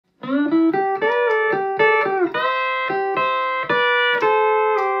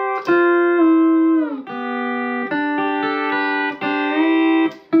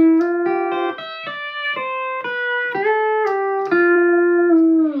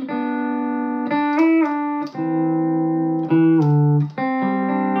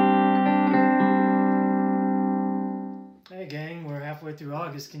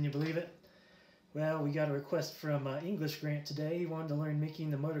a request from English Grant today. He wanted to learn Micky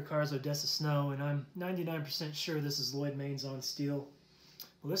and the Motorcars Odessa Snow, and I'm 99% sure this is Lloyd Mains on steel.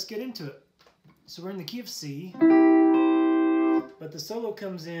 Well, let's get into it. So we're in the key of C, but the solo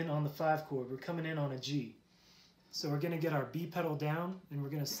comes in on the 5 chord. We're coming in on a G. So we're going to get our B pedal down, and we're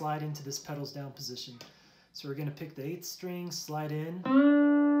going to slide into this pedals down position. So we're going to pick the 8th string, slide in,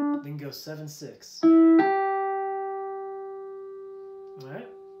 then go 7-6. Alright,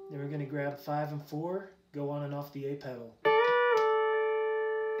 then we're going to grab 5 and 4, go on and off the A pedal.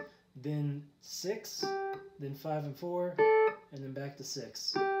 Then 6, then 5 and 4, and then back to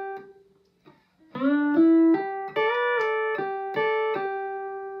 6.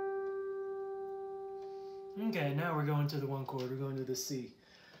 Okay, now we're going to the 1 chord, we're going to the C.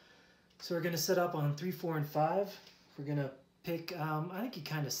 So we're going to set up on 3, 4, and 5. We're going to pick, I think he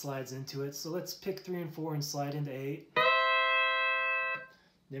kind of slides into it, so let's pick 3 and 4 and slide into 8.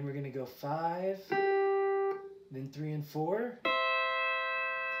 Then we're going to go 5, then 3 and 4.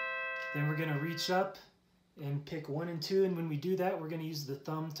 Then we're going to reach up and pick 1 and 2, and when we do that, we're going to use the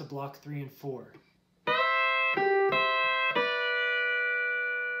thumb to block 3 and 4.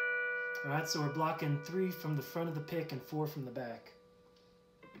 Alright, so we're blocking 3 from the front of the pick and 4 from the back.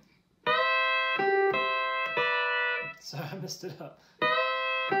 Sorry, I messed it up.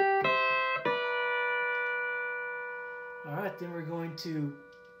 Alright, then we're going to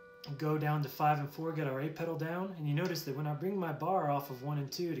go down to 5 and 4, get our A pedal down, and you notice that when I bring my bar off of 1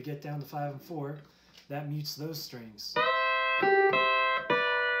 and 2 to get down to 5 and 4, that mutes those strings.